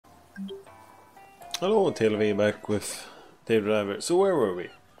Hello, TLV back with Dave Driver. So where were we?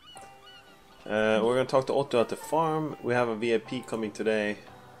 We're gonna talk to Otto at the farm. We have a VIP coming today.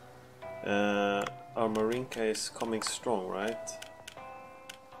 Our Marinka is coming strong, right?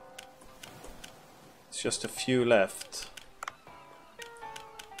 It's just a few left.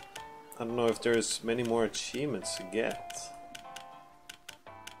 I don't know if there's many more achievements to get.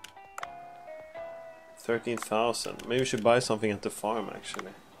 13,000. Maybe we should buy something at the farm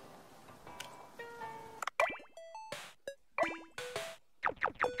actually.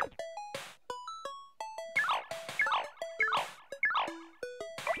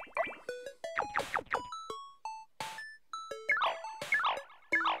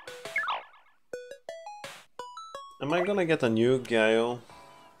 Am I gonna get a new Gaio?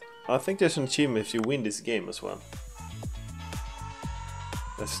 I think there's an achievement if you win this game as well.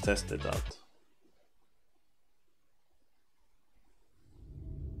 Let's test it out.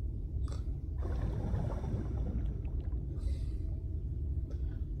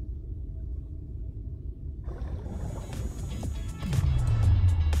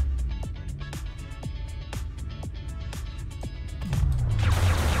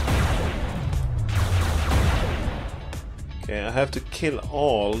 Okay, I have to kill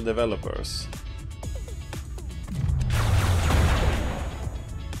all developers.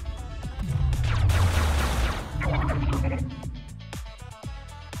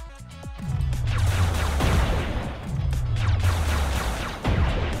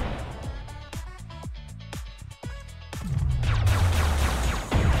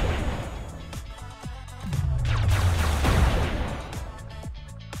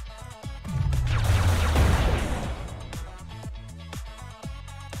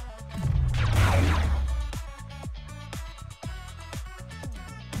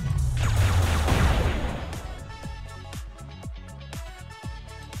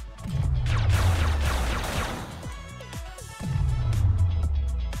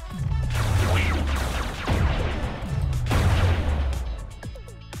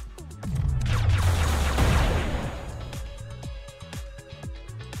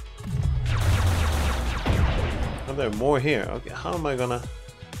 Oh, there are more here. Okay, how am I gonna...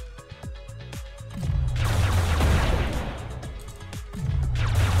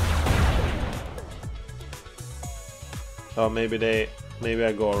 Oh, maybe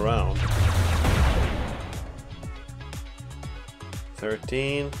I go around.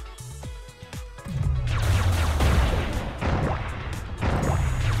 13.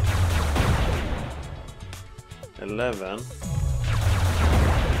 $11.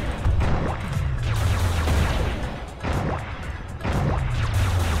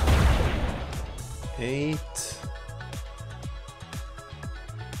 8.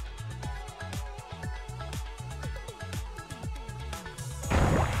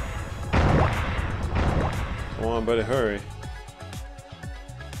 Come on, buddy, hurry.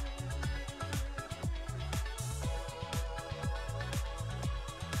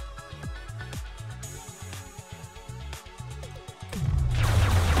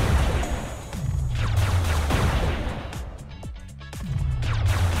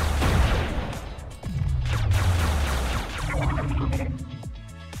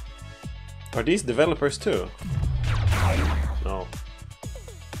 Are these developers too? No.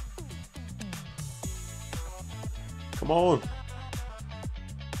 Come on.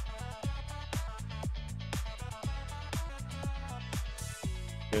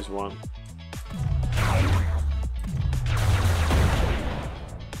 Here's one.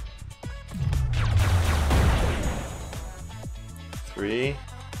 Three.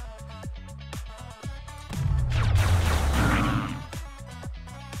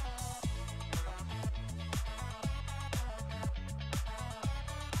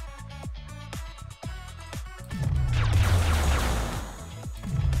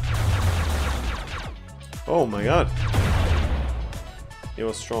 Oh my god. He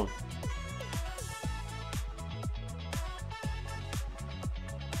was strong.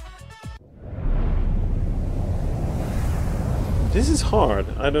 This is hard.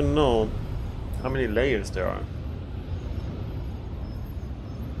 I don't know how many layers there are.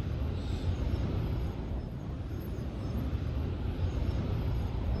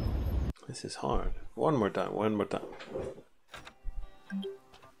 This is hard. One more time, one more time.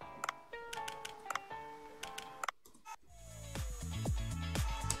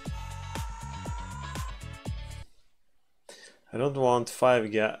 I don't want 5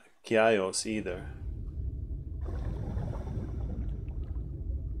 Giaios either.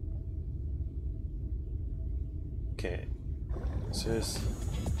 Okay, so this...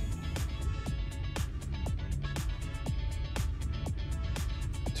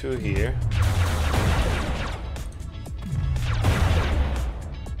 2 here.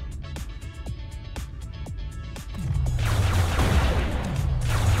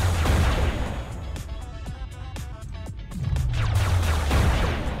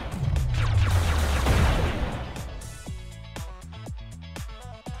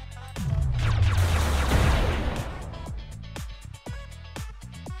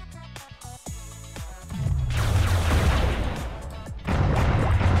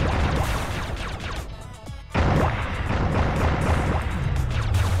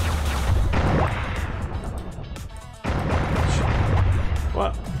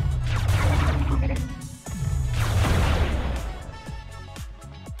 What?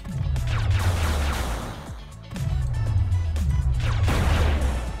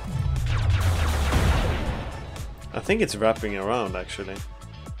 I think it's wrapping around actually.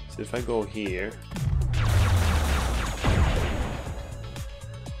 So if I go here.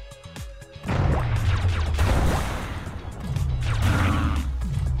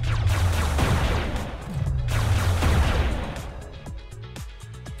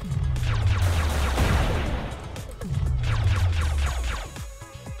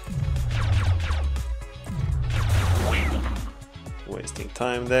 Wasting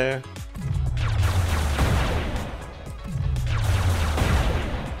time there.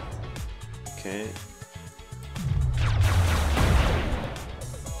 Okay.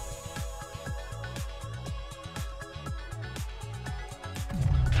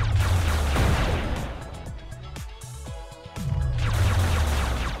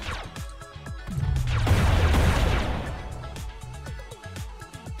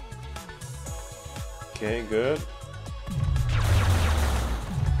 Okay, good.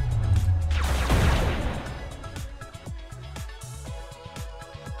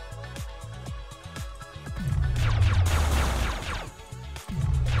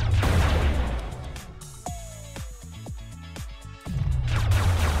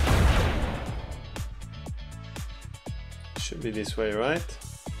 Should be this way, right?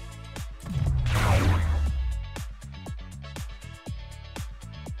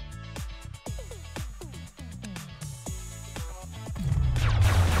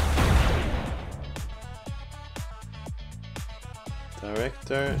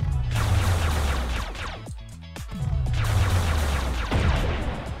 Director.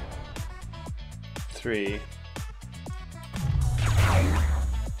 Three.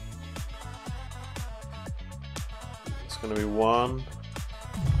 It's gonna be 1.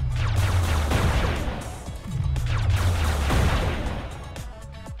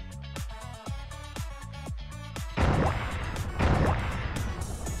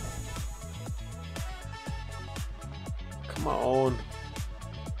 Come on.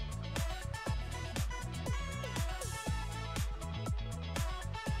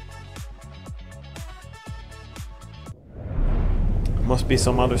 Must be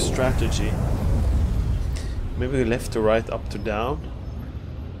some other strategy. Maybe left to right, up to down.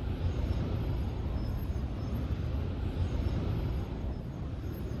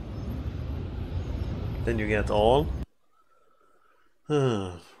 Then you get all.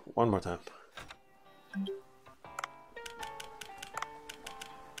 One more time.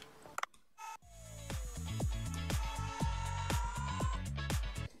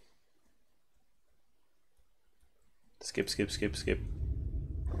 Skip, skip, skip, skip.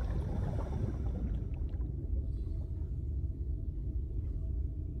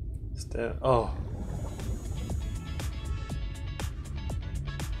 Oh.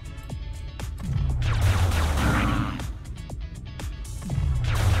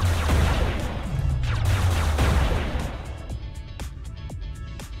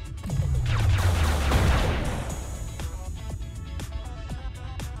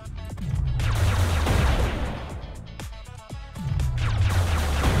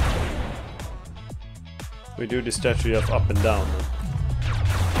 We do the strategy of up and down.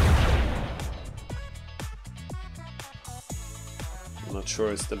 I'm not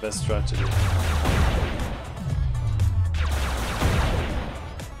sure it's the best strategy.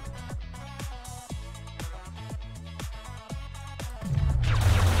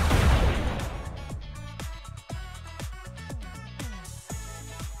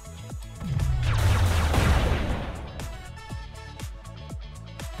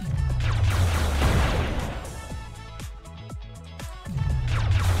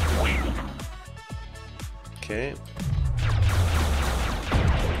 Okay.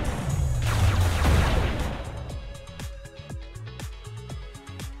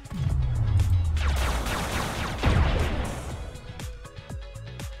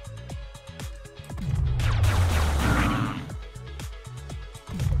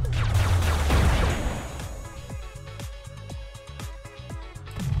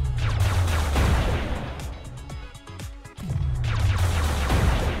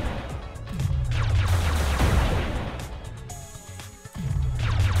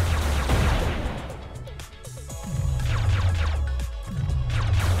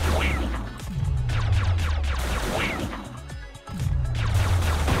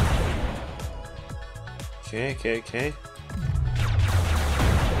 Okay.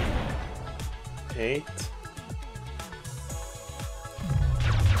 8.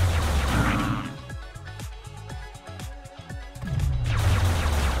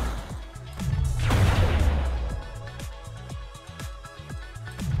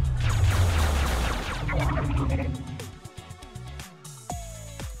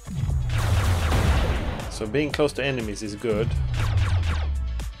 So being close to enemies is good.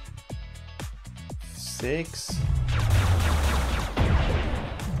 6.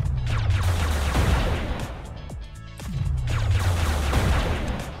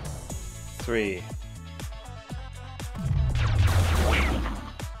 3.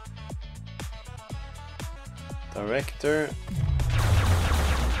 Director.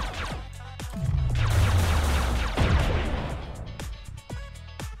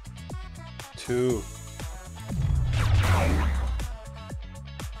 2.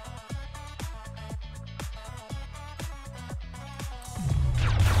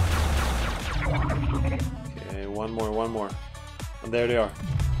 Okay, one more. And there they are.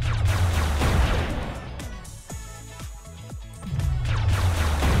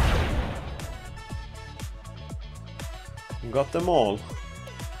 Got them all.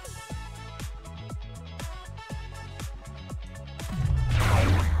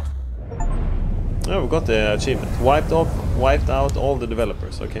 Oh, we got the achievement. Wiped out all the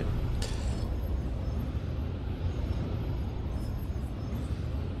developers. Okay.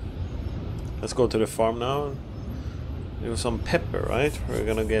 Let's go to the farm now. There was some pepper, right? We're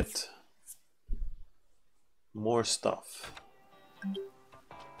gonna get more stuff.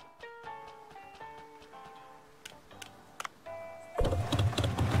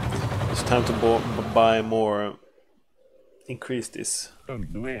 It's time to buy more. Increase this.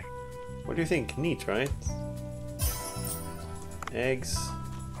 What do you think? Neat, right? Eggs.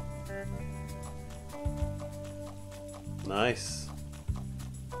 Nice.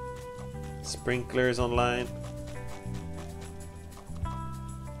 Sprinklers online.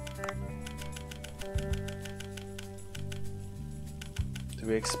 Do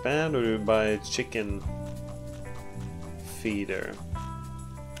we expand or do we buy chicken feeder?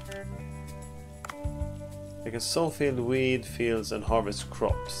 I can sow field weed fields and harvest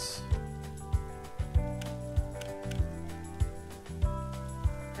crops.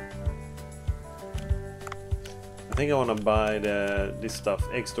 I think I want to buy this stuff,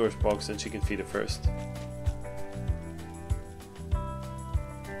 egg storage box and chicken feeder first.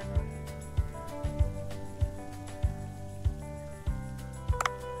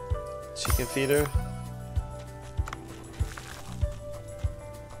 Chicken feeder.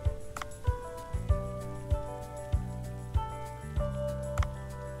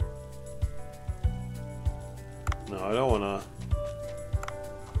 No, I don't wanna.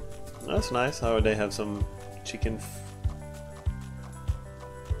 That's nice how they have some chicken.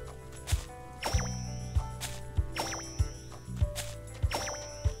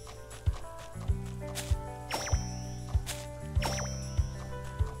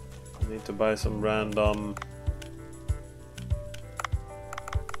 I need to buy some random.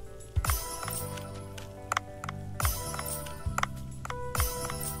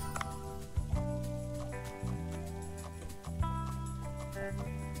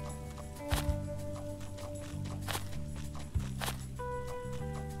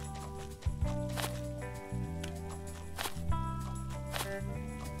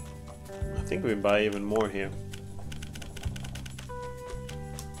 I think we buy even more here.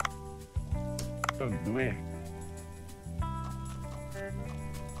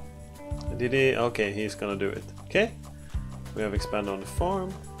 Did he? Okay, he's gonna do it. Okay. We have expanded on the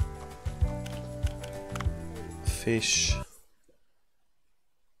farm. Fish.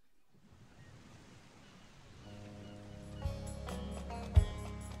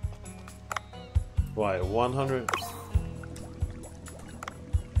 Why? 100?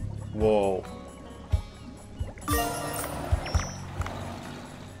 Whoa.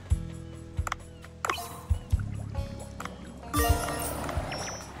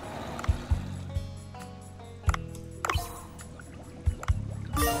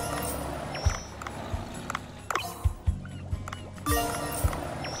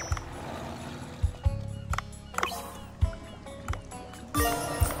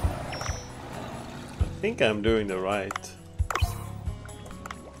 I think I'm doing the right.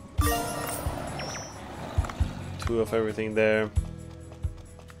 2 of everything there.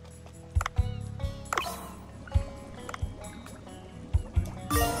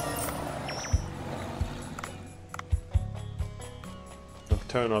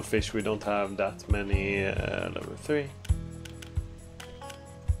 Nocturnal fish, we don't have that many. Level 3.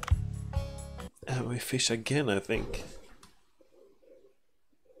 we fish again, I think.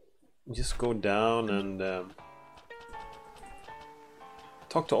 Just go down and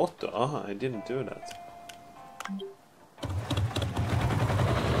talk to Otto. Ah, I didn't do that.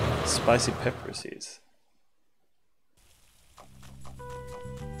 Spicy pepper seeds.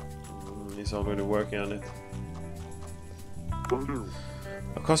 He's already working on it.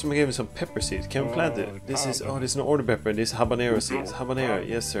 A customer gave me some pepper seeds. Can we plant it? This is this is an order pepper. This is habanero seeds. Habanero,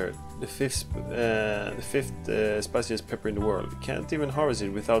 yes sir. The fifth spiciest pepper in the world. Can't even harvest it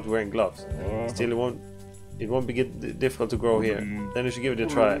without wearing gloves. Still, it won't be difficult to grow here. Then you should give it a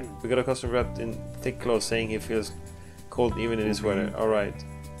try. We got a customer wrapped in thick clothes saying he feels cold even in this weather. All right.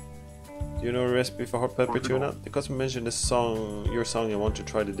 Do you know a recipe for hot pepper tuna? The customer mentioned the song, your song, and want to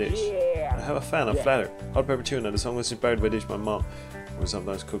try the dish. I have a fan, I'm flattered. Hot pepper tuna, the song was inspired by a dish my mom would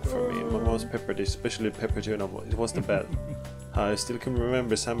sometimes cook for me. My mom's pepper dish, especially pepper tuna, it was the best. I still can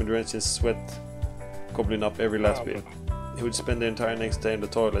remember Sammy drenched in sweat, gobbling up every last bit. He would spend the entire next day in the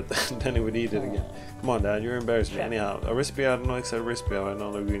toilet, and then he would eat it again. Come on, Dad, you're embarrassing me. Anyhow, a recipe, I don't know exact recipe, I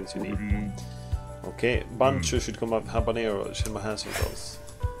know the ingredients you need. Okay, bancho should come up, habanero, should my hands with those.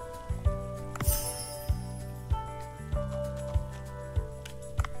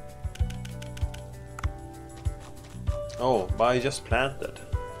 Oh, but I just planted.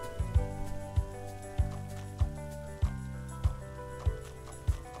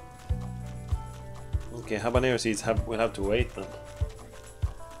 Okay, habanero seeds will have to wait then.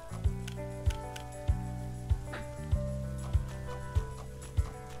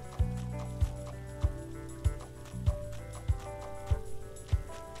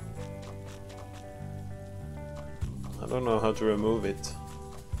 I don't know how to remove it.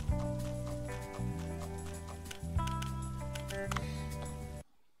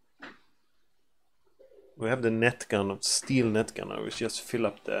 We have the net gun, steel net gun. I will just fill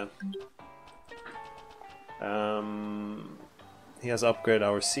up the. He has upgraded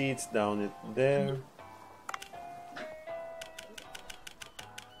our seats down it there.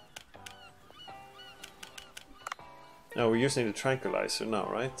 Oh, we're using the tranquilizer now,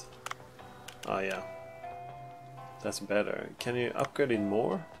 right? Ah, yeah. That's better. Can you upgrade it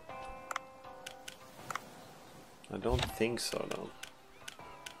more? I don't think so, though.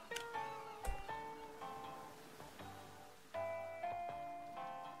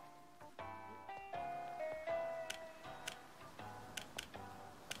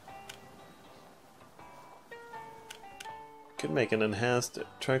 Could make an enhanced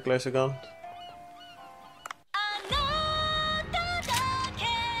tranquilizer gun.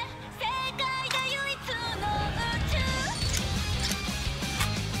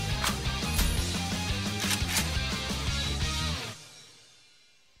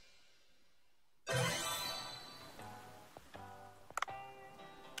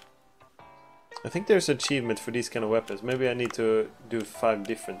 I think there's an achievement for these kind of weapons. Maybe I need to do 5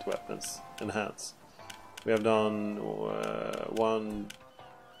 different weapons enhanced. We have done 1,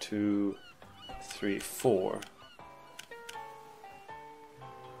 2, 3, 4.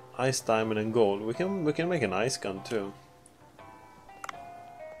 Ice, diamond, and gold. We can make an ice gun too.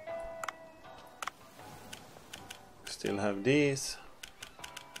 Still have these.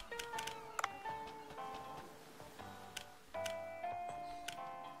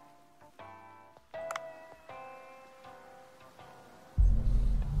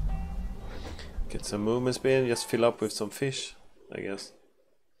 Get some movement speed, just fill up with some fish, I guess.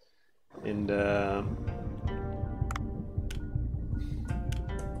 In the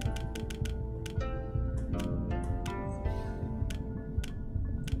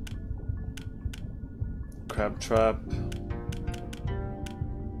crab trap,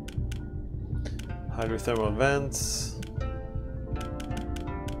 hydrothermal vents.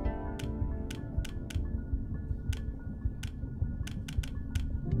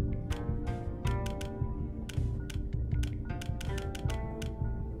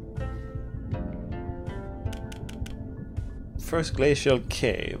 First glacial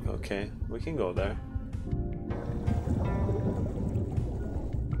cave, okay, we can go there.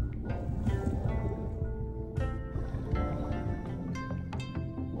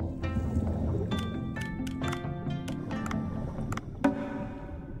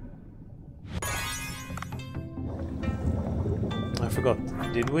 I forgot,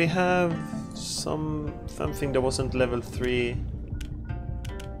 did we have something that wasn't level 3?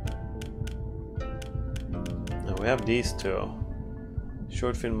 No, we have these two.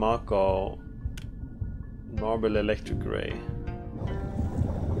 Shortfin Mako, Marble Electric Ray.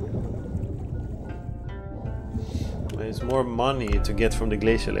 There's more money to get from the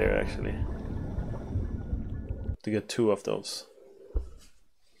glacial area actually. To get 2 of those.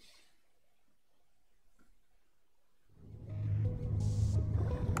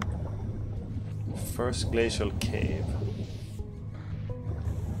 First glacial cave.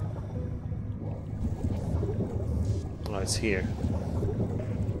 Oh, it's here.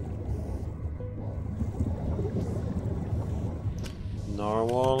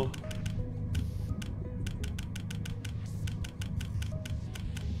 Narwhal.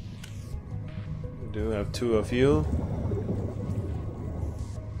 We do have two of you.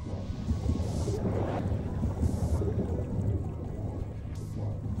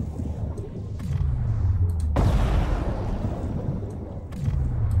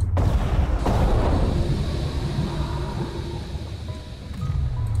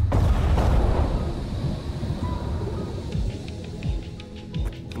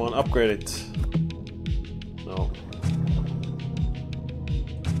 Come on, upgrade it. No.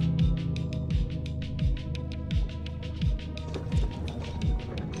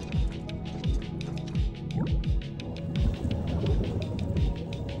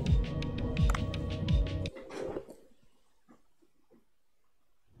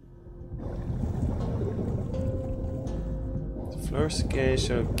 First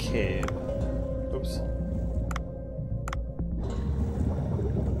glacial cave. Oops.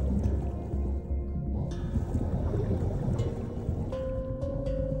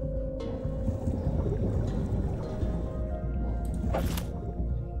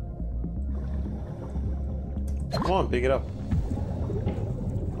 Come on, pick it up.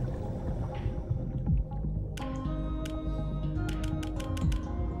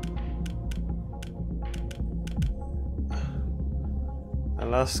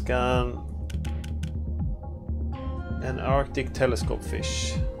 Alaskan and Arctic telescope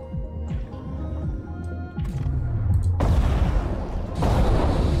fish.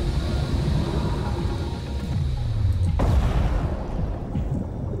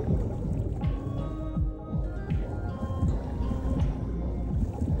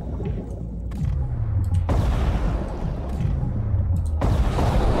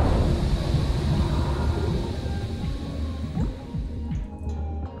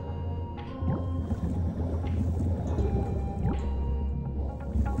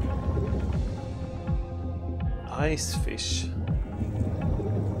 Ice fish.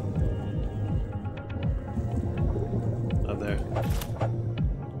 Oh, there.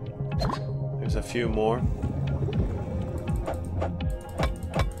 There's a few more.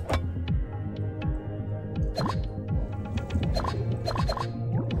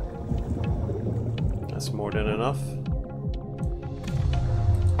 That's more than enough.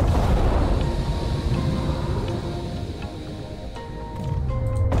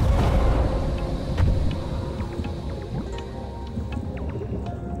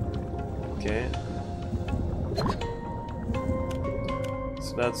 Okay.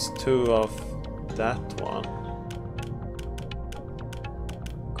 So that's two of that one.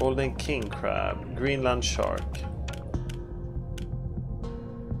 Golden king crab, Greenland shark,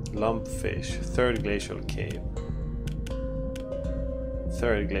 lumpfish, third glacial cave.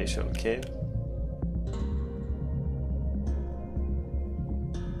 Third glacial cave.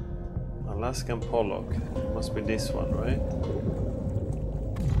 Alaskan pollock. Must be this one, right?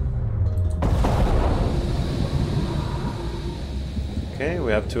 Okay,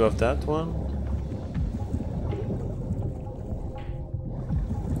 we have two of that one.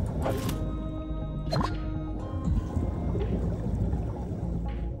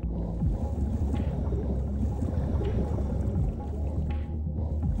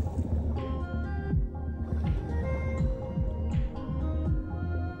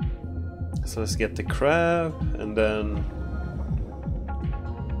 So let's get the crab and then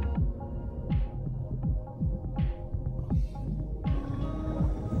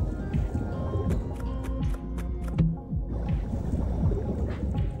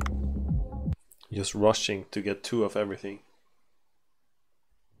just rushing to get two of everything.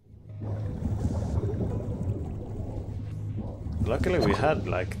 Luckily we had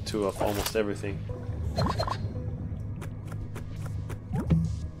like two of almost everything.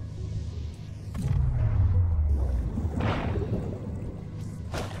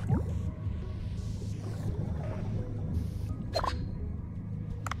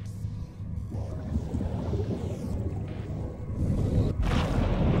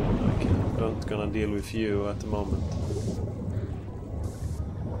 Gonna deal with you at the moment.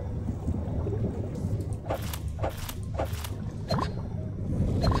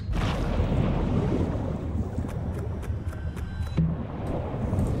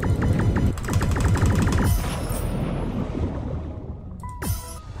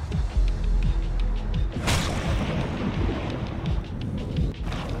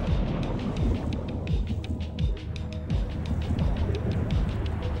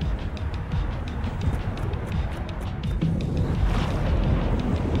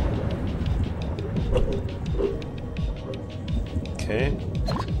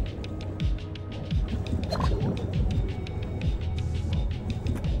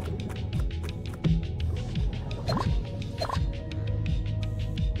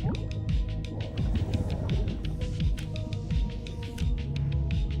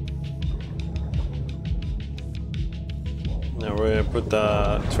 put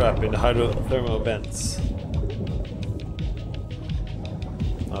the trap in the hydrothermal vents.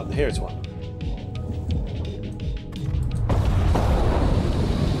 Oh, here's one.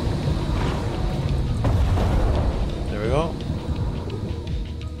 There we go.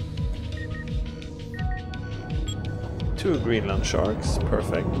 2 Greenland sharks,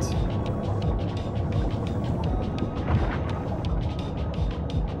 perfect.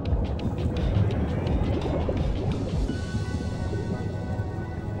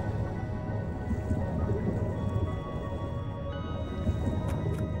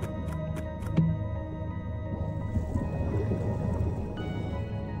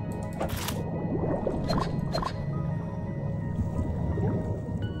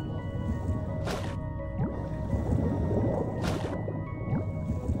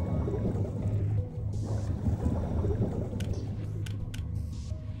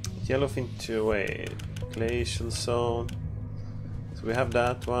 Yellowfin 2A, glacial zone. So we have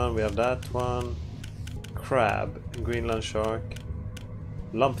that one, we have that one. Crab, Greenland shark,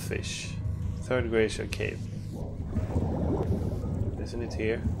 lumpfish, 3rd glacial cave. Isn't it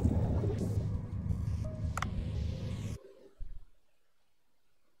here?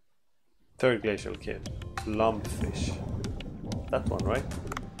 Third glacial cave, lumpfish. That one, right?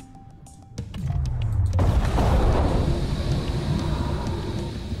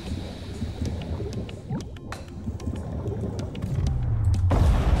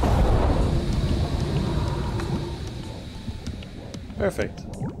 Perfect.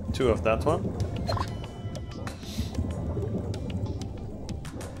 2 of that one.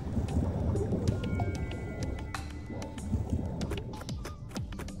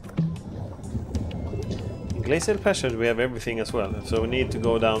 In Glacial Passage we have everything as well, so we need to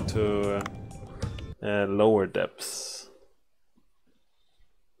go down to lower depths.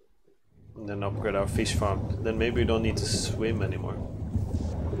 And then upgrade our fish farm. Then maybe we don't need to swim anymore.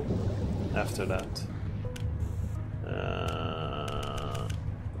 After that.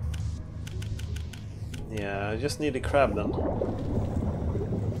 Yeah, I just need a crab then.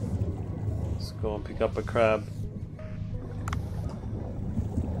 Let's go and pick up a crab.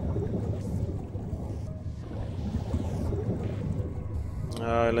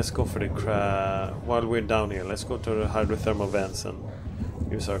 Let's go for the crab. While we're down here, let's go to the hydrothermal vents and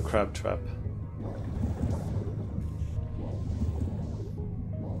use our crab trap.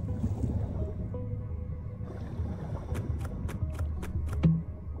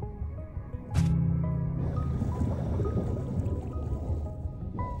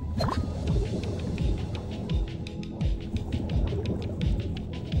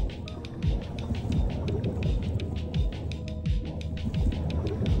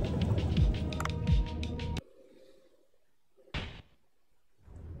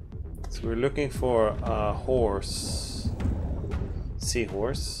 We're looking for a horse,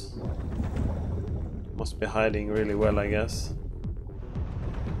 seahorse. Must be hiding really well, I guess.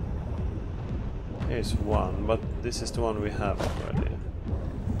 Here's one, but this is the one we have already.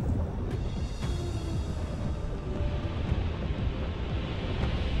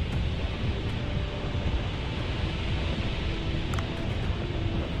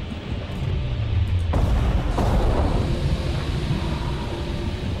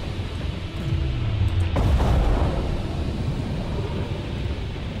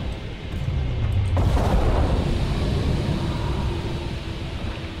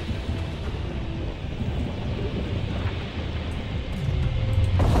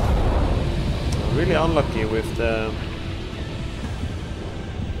 Really unlucky with the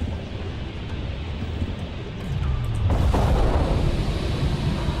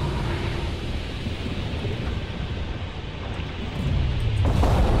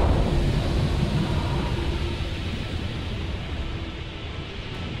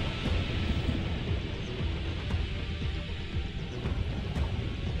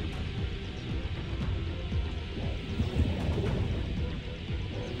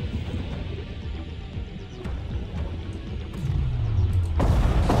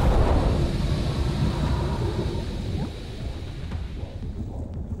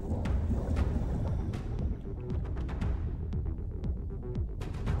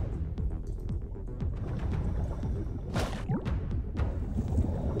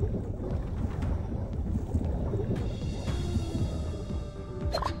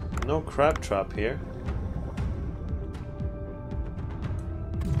no crab trap here.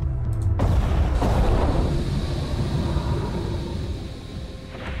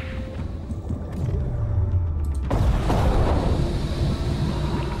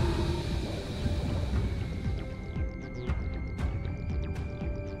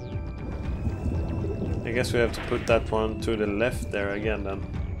 I guess guess we have to put that one to the left there again then.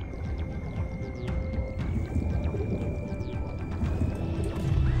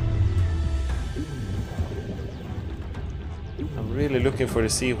 I'm really looking for the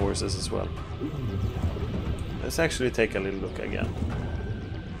seahorses as well. Let's actually take a little look again.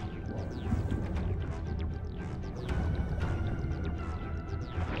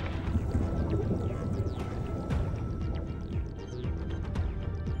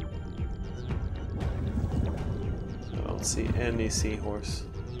 I don't see any seahorse.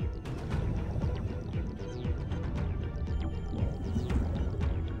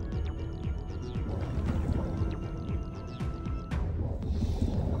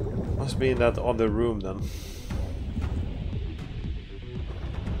 Must be in that other room then.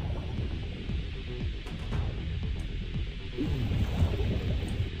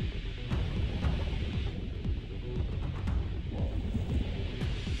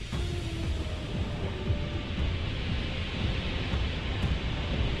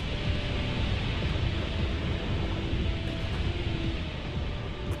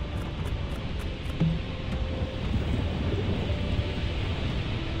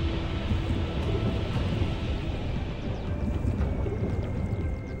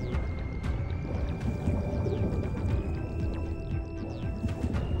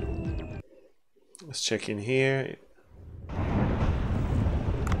 Let's check in here. I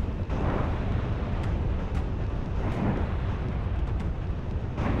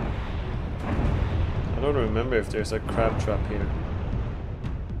don't remember if there's a crab trap here.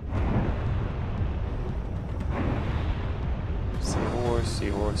 Seahorse,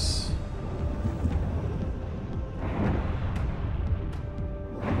 seahorse.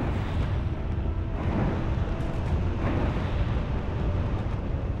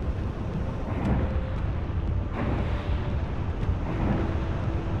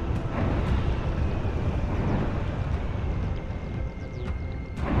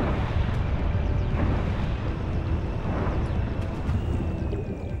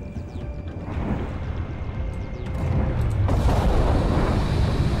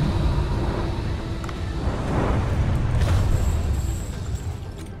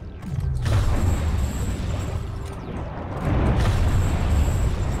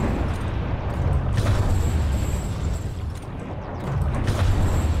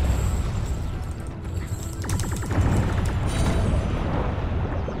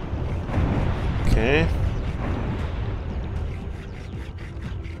 Okay.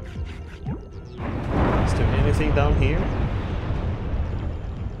 Is there anything down here?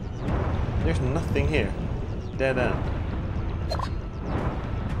 There's nothing here. Dead end.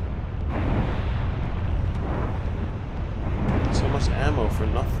 So much ammo for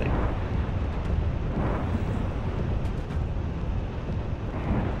nothing.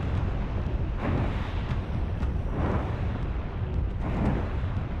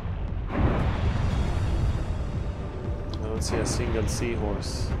 I don't see a single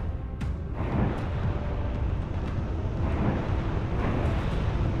seahorse.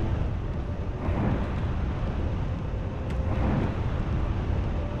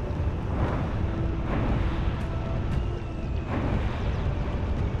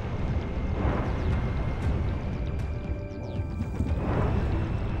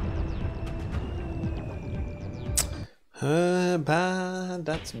 Bad,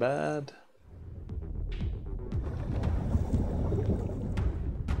 that's bad.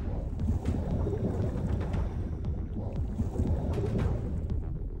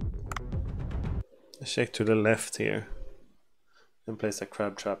 Let's check to the left here and place a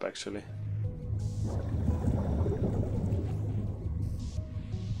crab trap actually.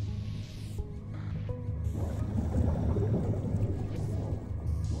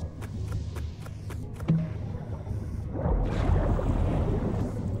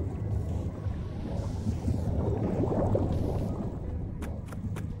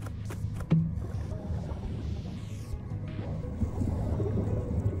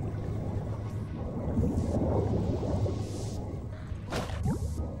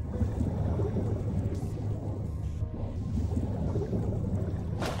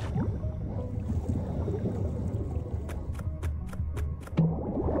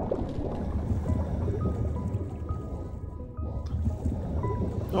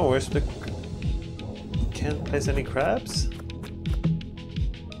 Oh, where's the... Can't place any crabs?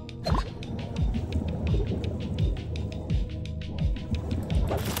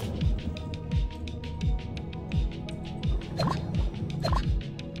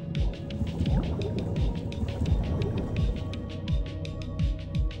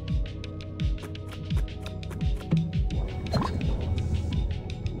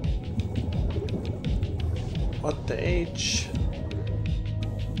 the H.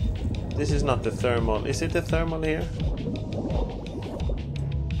 This is not the thermal. Is it the thermal here?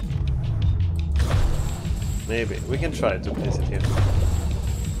 Maybe. We can try to place it here.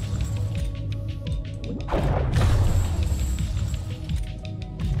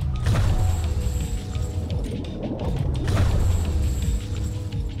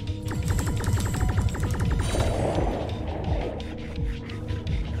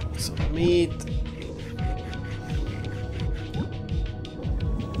 Some meat.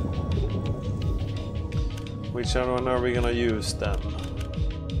 Which one are we gonna use then?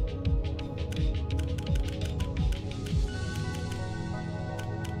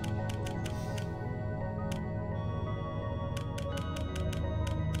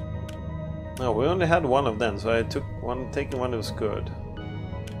 No, we only had one of them, so I took one. Taking one was good.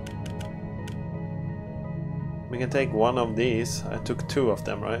 We can take one of these. I took two of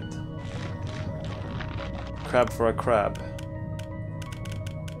them, right? Crab for a crab.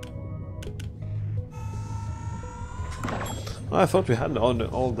 Oh, I thought we had all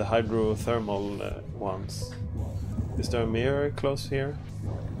the hydrothermal ones. Is there a mirror close here?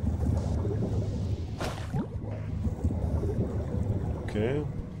 Okay.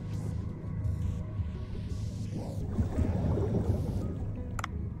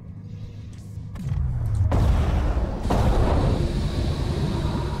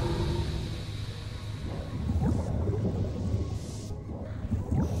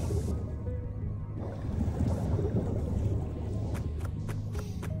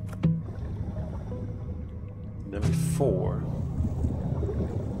 Level 4.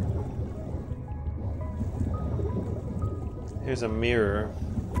 Here's a mirror.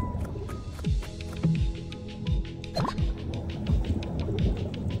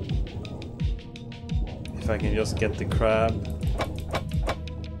 If I can just get the crab.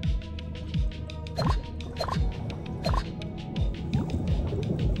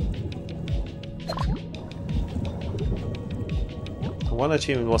 One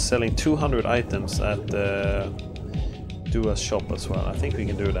achievement was selling 200 items at the Dua's shop as well. I think we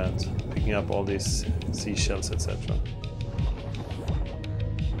can do that. Picking up all these seashells, etc.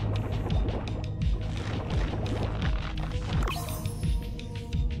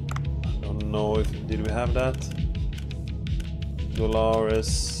 I don't know if... Did we have that?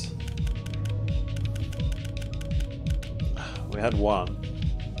 Dolores. We had one.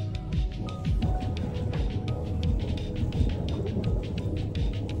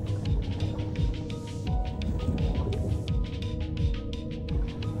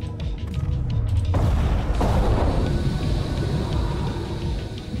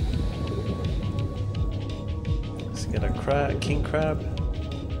 Get a crab, king crab.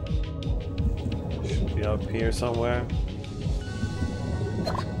 Should be up here somewhere.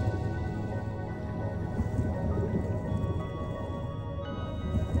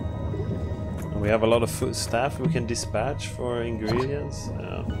 And we have a lot of food staff we can dispatch for ingredients.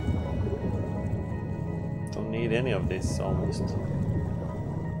 Don't need any of this almost.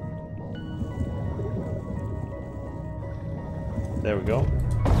 There we go.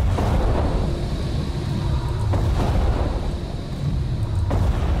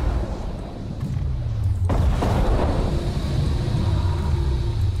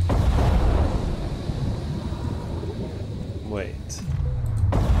 Wait.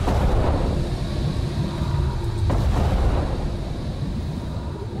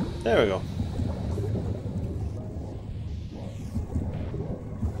 There we go.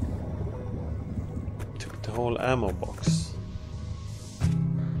 Took the whole ammo box.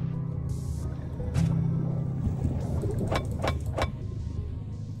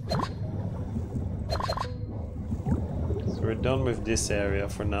 So we're done with this area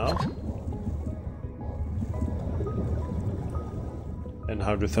for now. And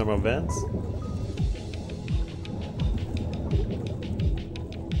hydrothermal vents.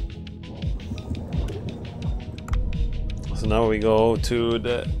 So now we go to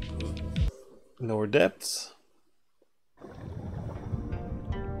the lower depths.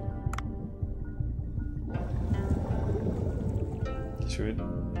 Should we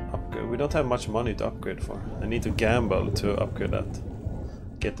upgrade? We don't have much money to upgrade for. I need to gamble to upgrade that.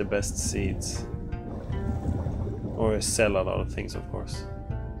 Get the best seeds. Or sell a lot of things, of course.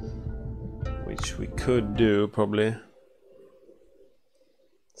 Which we could do, probably.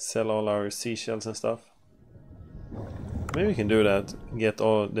 Sell all our seashells and stuff. Maybe we can do that. Get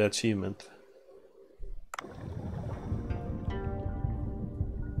all the achievement.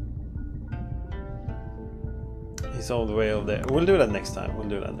 He's all the way over there. We'll do that next time. We'll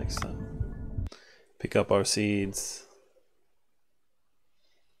do that next time. Pick up our seeds.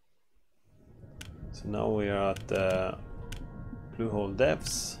 So now we are at the blue hole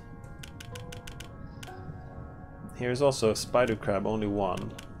depths. Here's also a spider crab, only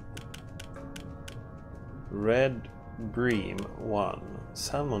one. Red bream, one.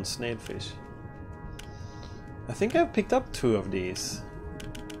 Salmon snailfish. I think I've picked up 2 of these.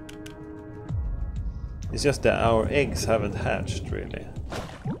 It's just that our eggs haven't hatched really.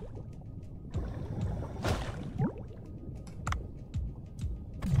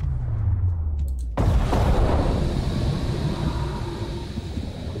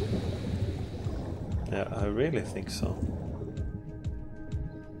 Yeah, I really think so.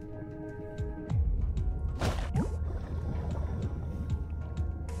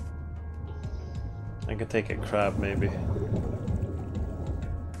 I can take a crab maybe.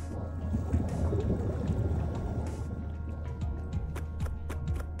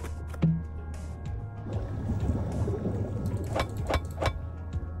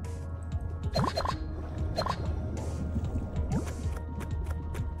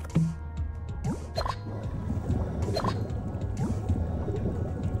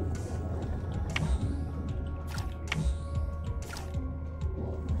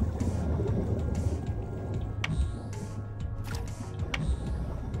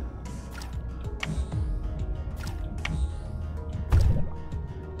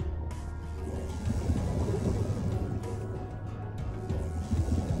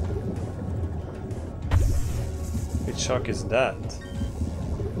 Which shark is that?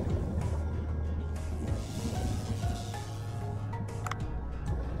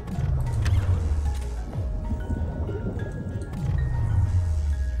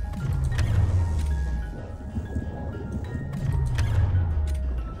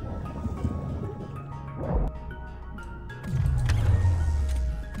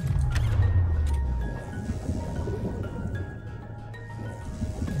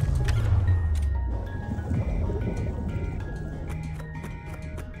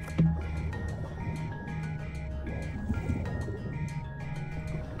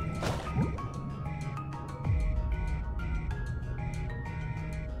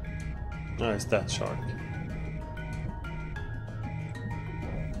 Oh, it's that shark.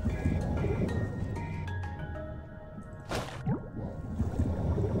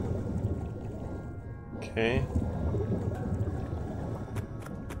 Okay.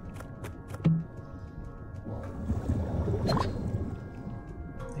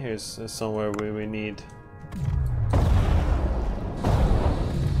 Here's somewhere where we need.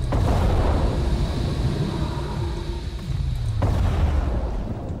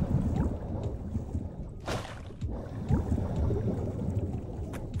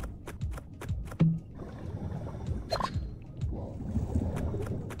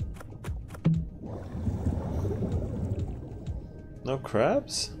 No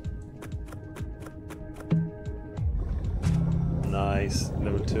crabs? Nice,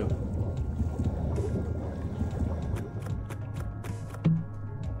 level 2.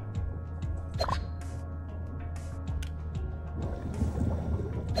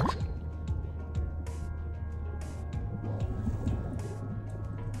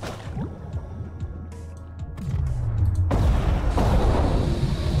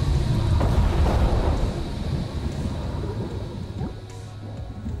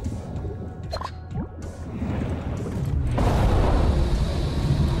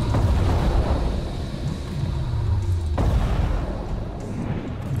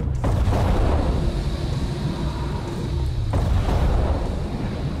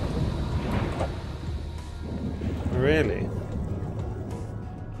 Really?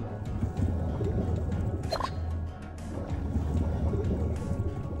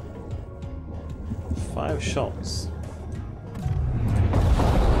 Five shots.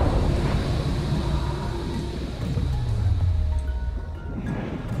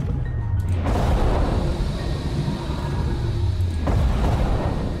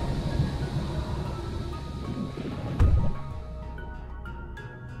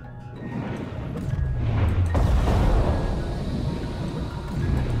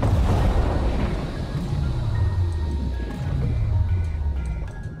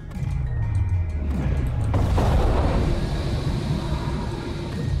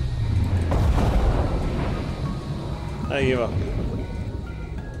 I give up.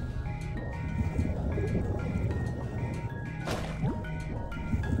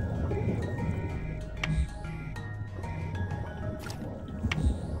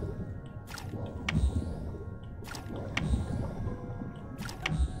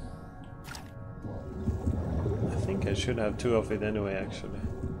 I think I should have 2 of it anyway, actually.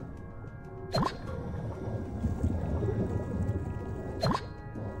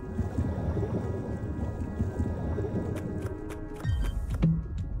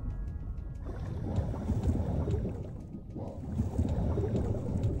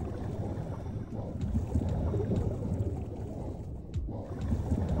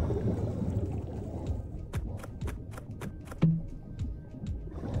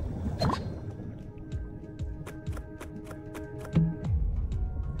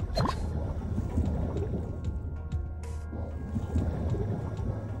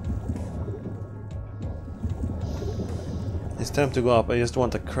 It's time to go up. I just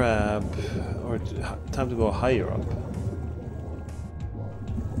want a crab. Or time to go higher up.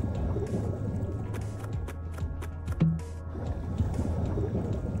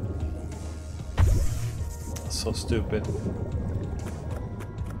 So stupid.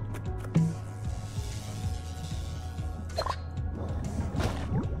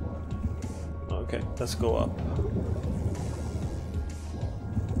 Okay, let's go up.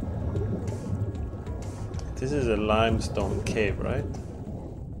 This is a limestone cave, right?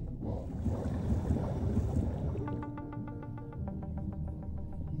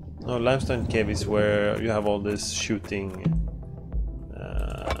 No, limestone cave is where you have all this shooting.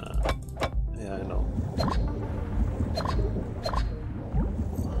 Yeah, I know.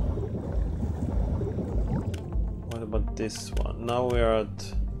 What about this one? Now we are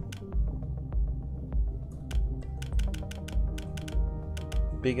at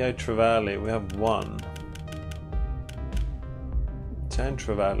Big Eye Trevally. We have 1. Giant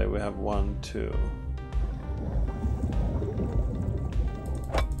Trevally. We have 1, 2.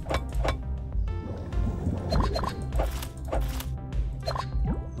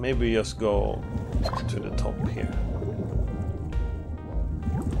 Maybe just go to the top here.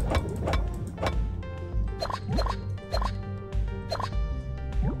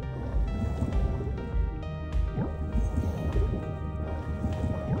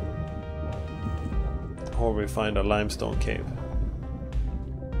 Or we find a limestone cave.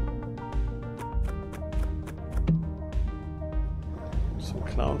 Some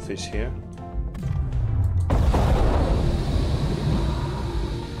clownfish here.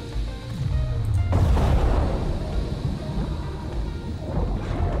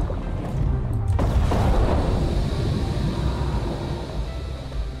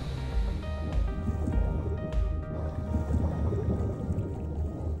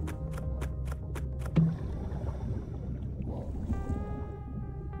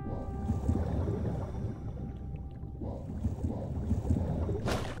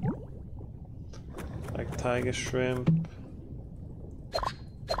 Tiger shrimp.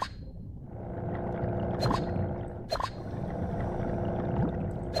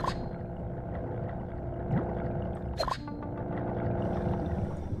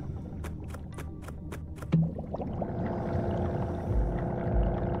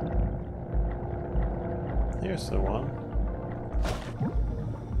 Here's the one.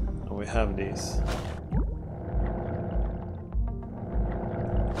 And we have these.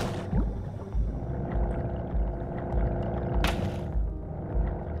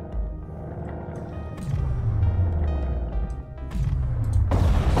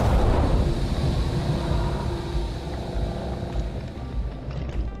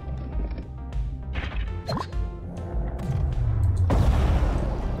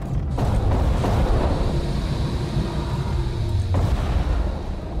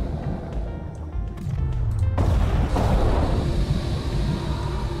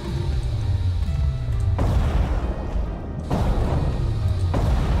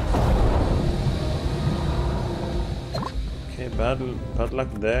 Bad luck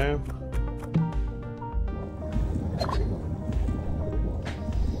there.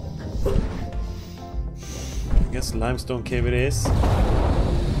 I guess limestone cave it is.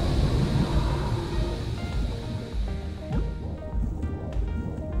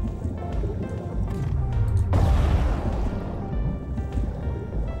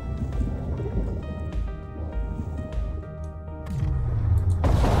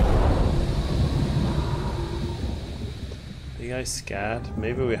 Scat.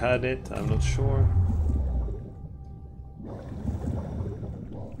 Maybe we had it, I'm not sure.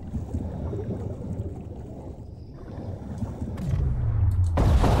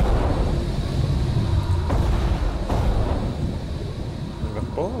 We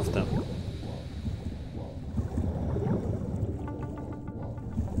got both of them.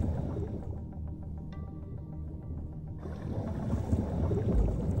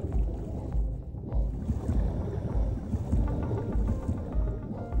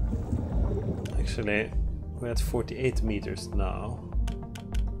 Actually, we're at 48 meters now.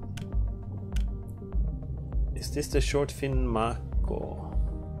 Is this the short fin mako?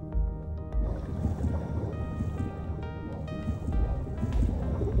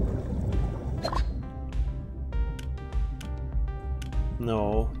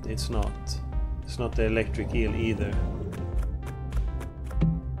 No, it's not. It's not the electric eel either.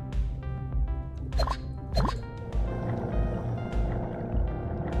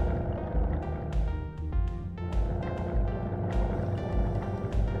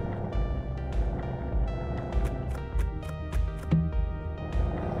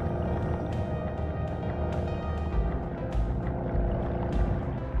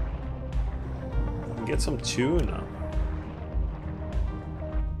 get some tuna.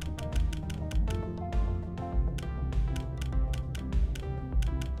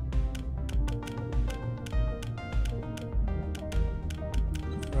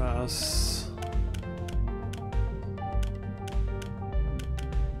 For us.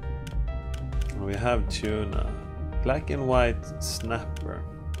 We have tuna. Black and white snapper.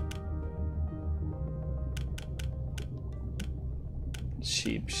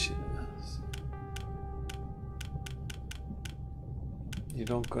 Cheap shit. You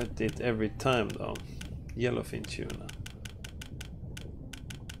don't get it every time though. Yellowfin tuna.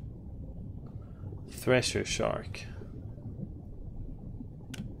 Thresher shark.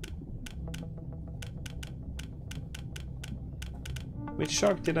 Which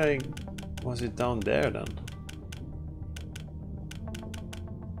shark did I... Was it down there then?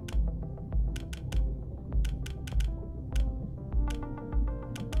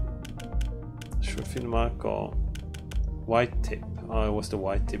 Shortfin mako. White tip. Oh, it was the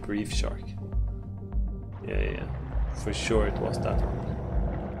white tip reef shark. Yeah. For sure it was that one.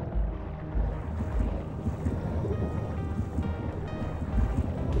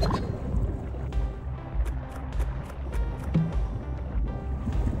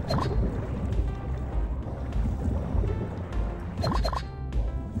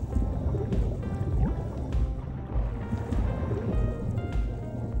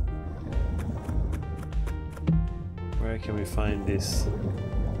 Where can we find this?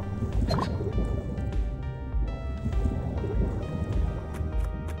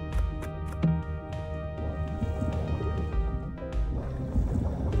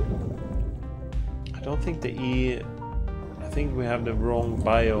 I don't think the I think we have the wrong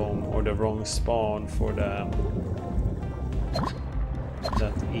biome or the wrong spawn for the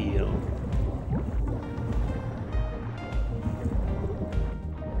that eel.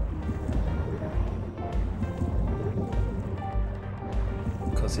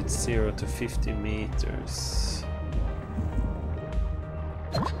 Because it's 0 to 50 meters.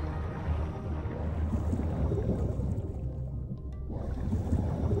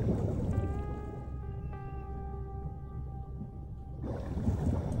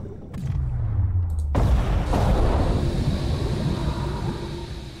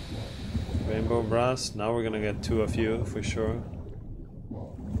 Rainbow brass, now we're gonna get 2 of you for sure.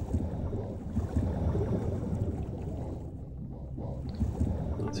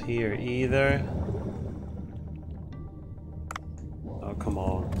 Not here either. Oh, come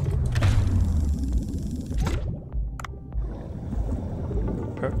on.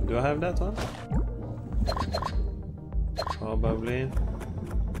 Do I have that one? Probably.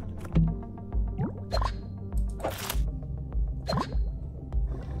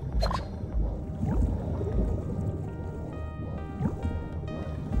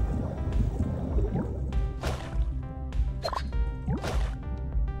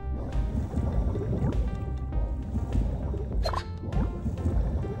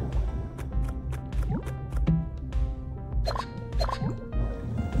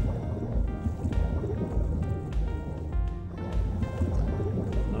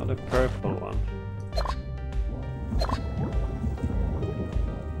 Not a purple one.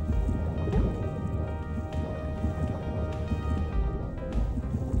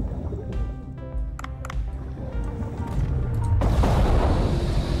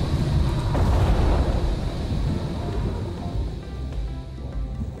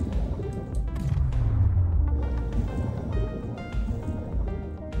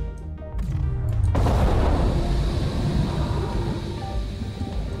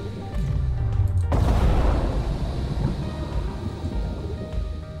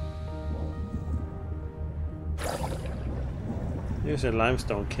 Here's a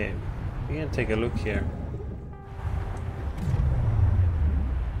limestone cave. We can take a look here.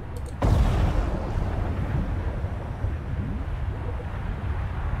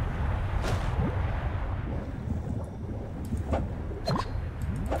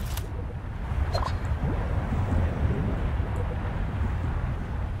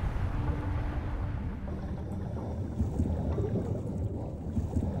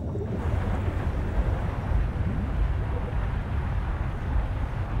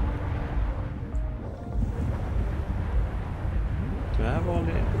 Do I have all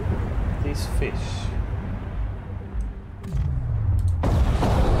these fish?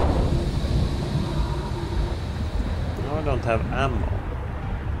 No, I don't have ammo.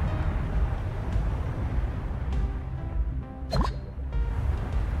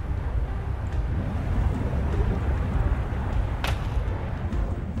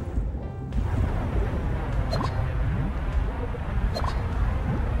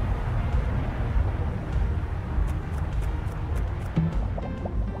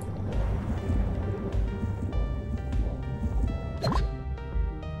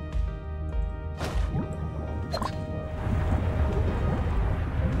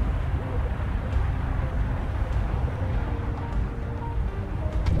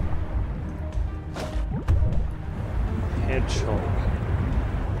 hedgehog.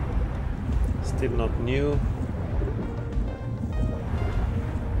 Still not new.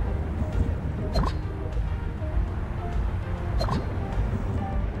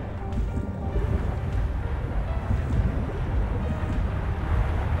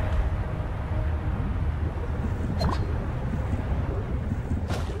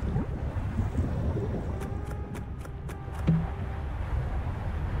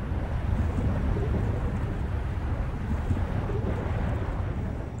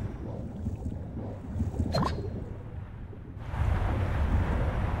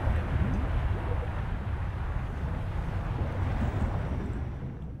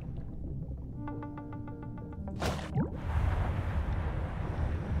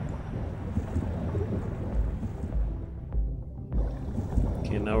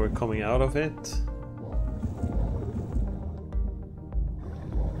 Okay, now we're coming out of it.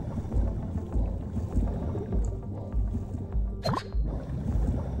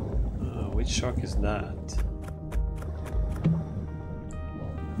 Which shark is that?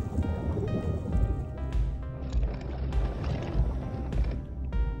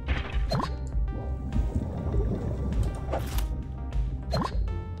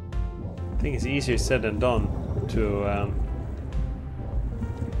 I think it's easier said than done to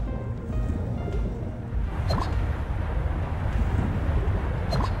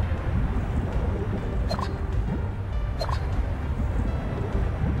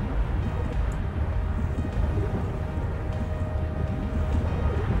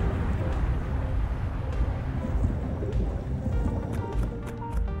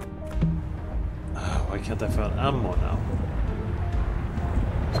why can't I find ammo now?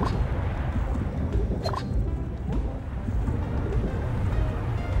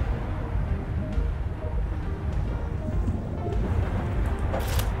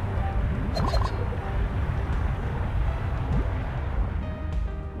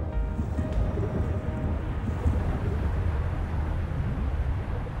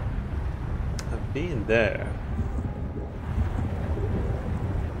 I've been there.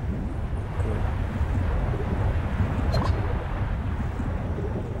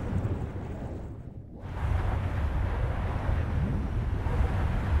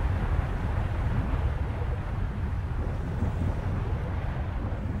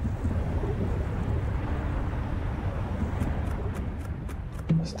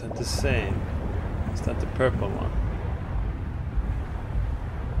 Is that the same? Is that the purple one?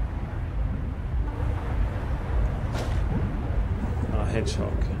 Oh,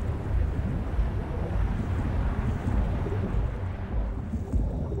 hedgehog.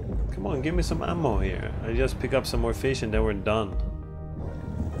 Come on, give me some ammo here. I just pick up some more fish and then we're done.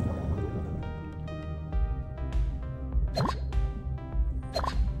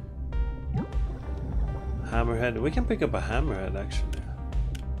 Hammerhead. We can pick up a hammerhead actually.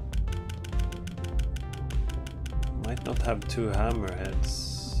 Might not have two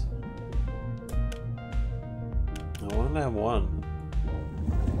hammerheads. I only have one.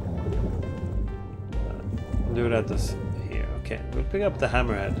 Do that as here. Okay, we'll pick up the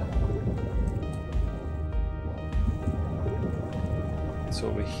hammerhead. It's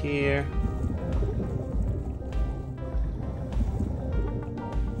over here.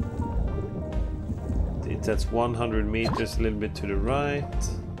 That's 100 meters, a little bit to the right.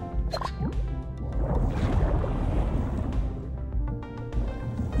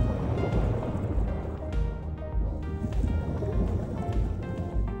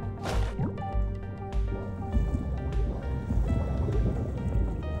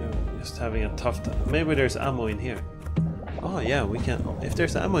 Just having a tough time. Maybe there's ammo in here. Oh yeah, we can. If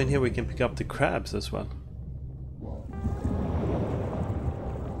there's ammo in here, we can pick up the crabs as well.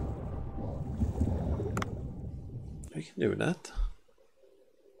 We can do that.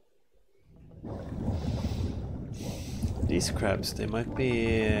 These crabs, they might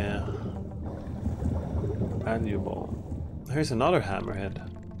be valuable. Here's another hammerhead.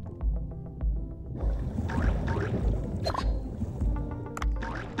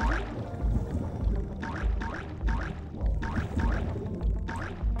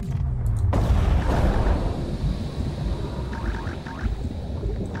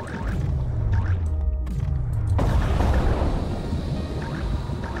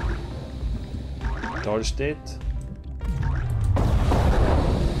 Dodged it.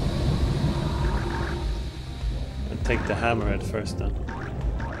 And take the hammerhead first then.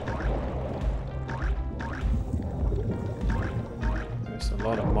 There's a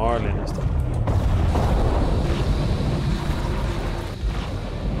lot of marlin and stuff.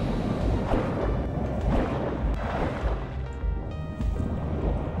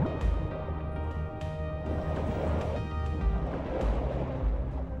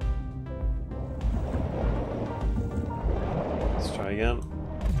 again.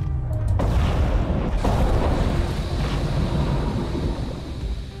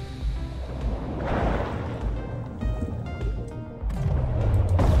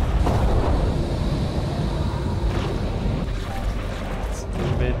 It's a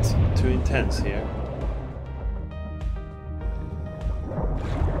little bit too intense here.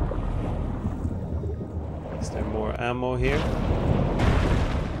 Is there more ammo here?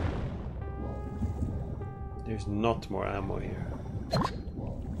 There's not more ammo here.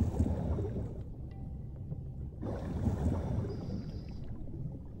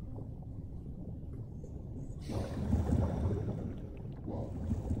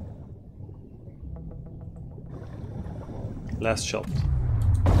 Last shot.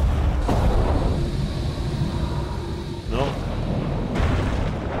 No.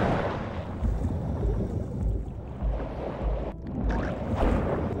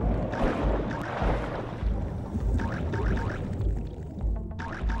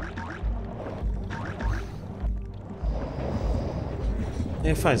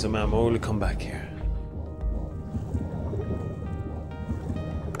 Yeah, find some ammo, we'll come back here.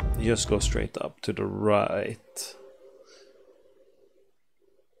 Just go straight up to the right.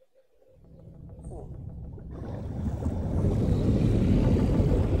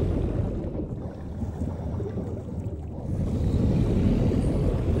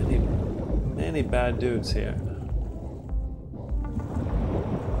 Many bad dudes here.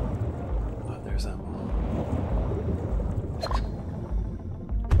 Oh, there's ammo.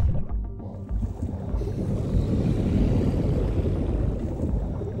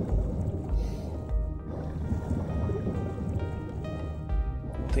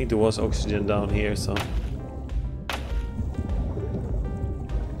 I think there was oxygen down here, so.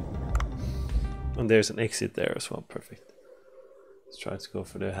 And there's an exit there as well, perfect. Let's try to go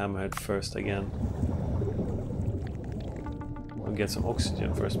for the hammerhead first again. We'll get some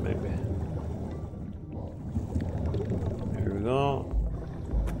oxygen first, maybe. Here we go.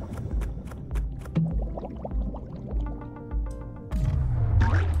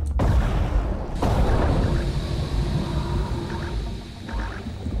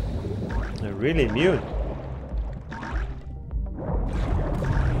 They're really immune.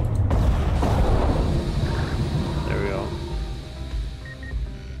 There we go.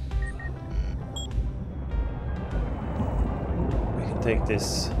 We can take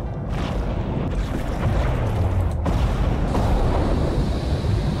this.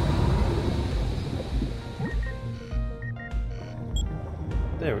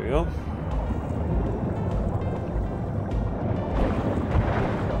 There we go.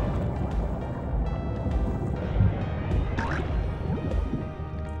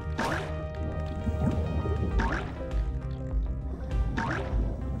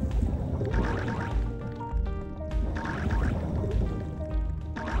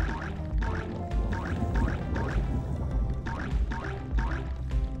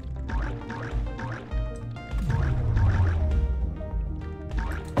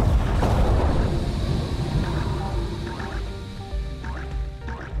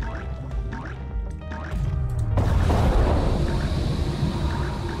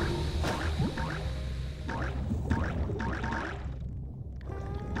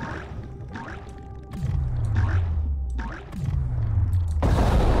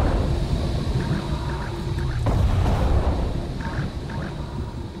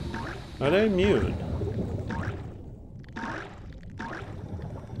 Are they immune?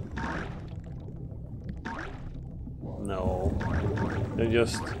 No. They're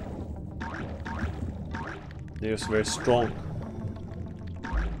just very strong.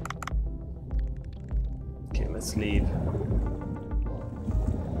 Okay, let's leave.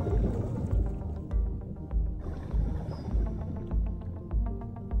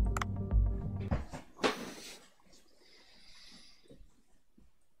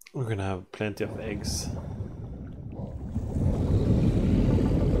 We're gonna have plenty of eggs.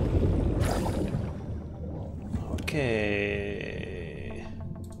 Okay.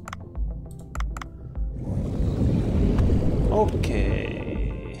 Okay.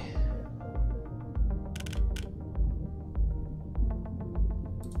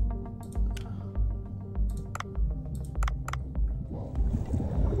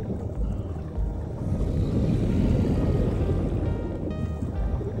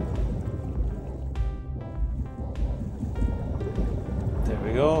 There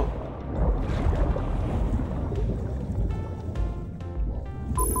we go.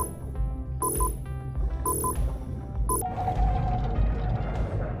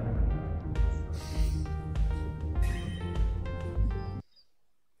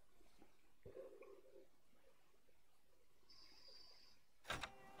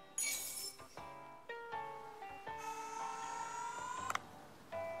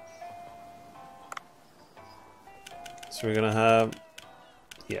 So we're gonna have,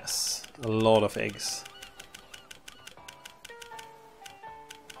 yes, a lot of eggs.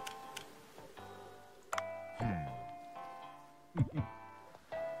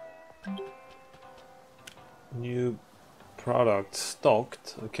 New product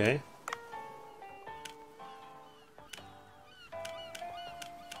stocked, okay.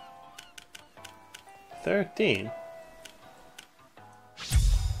 $13.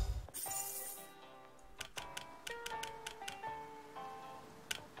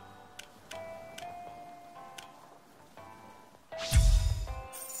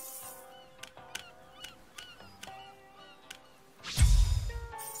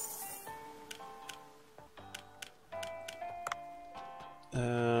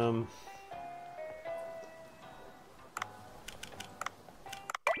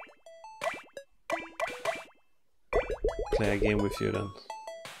 Play a game with you then.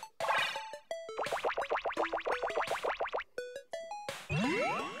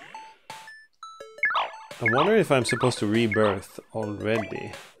 I wonder if I'm supposed to rebirth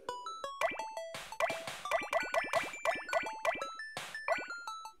already.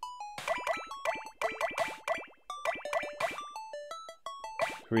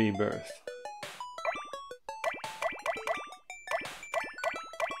 Rebirth.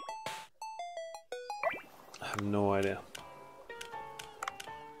 I have no idea.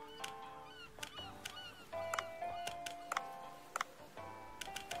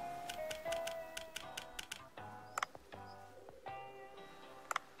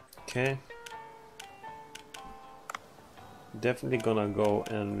 Okay. Definitely gonna go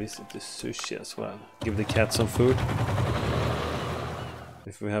and visit the sushi as well. Give the cat some food.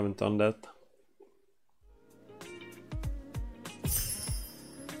 If we haven't done that.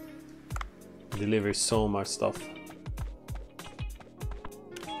 Delivers so much stuff.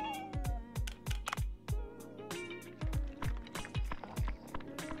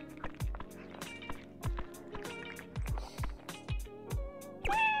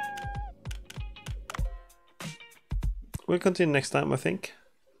 We'll continue next time, I think.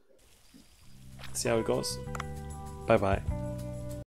 See how it goes. Bye bye.